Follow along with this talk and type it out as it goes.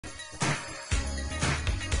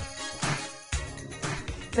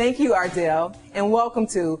Thank you, Ardell, and welcome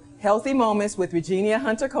to Healthy Moments with Regina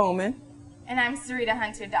Hunter Coleman. And I'm Sarita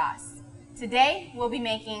Hunter Doss. Today, we'll be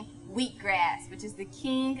making wheatgrass, which is the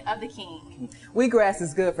king of the king. Wheatgrass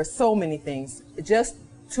is good for so many things. Just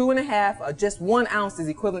 1 ounce is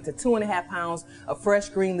equivalent to 2.5 pounds of fresh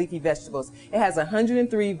green leafy vegetables. It has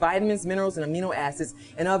 103 vitamins, minerals, and amino acids,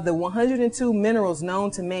 and of the 102 minerals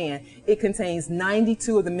known to man, it contains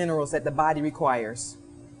 92 of the minerals that the body requires.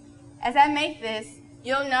 As I make this,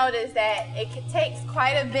 you'll notice that it takes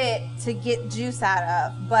quite a bit to get juice out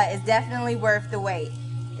of, but it's definitely worth the wait.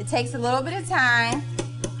 It takes a little bit of time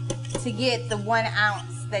to get the 1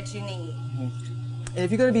 ounce that you need. And if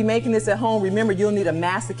you're going to be making this at home, remember you'll need a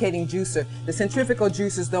masticating juicer. The centrifugal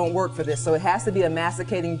juicers don't work for this, so it has to be a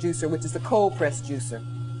masticating juicer, which is a cold press juicer.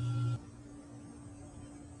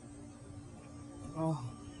 Oh.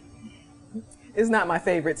 It's not my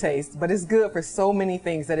favorite taste, but it's good for so many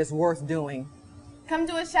things that it's worth doing. Come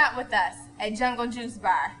do a shot with us at Jungle Juice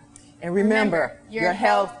Bar. And remember, your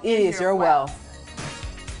health is your wealth.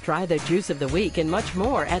 Try the juice of the week and much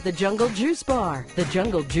more at the Jungle Juice Bar. The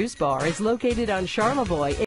Jungle Juice Bar is located on Charlevoix.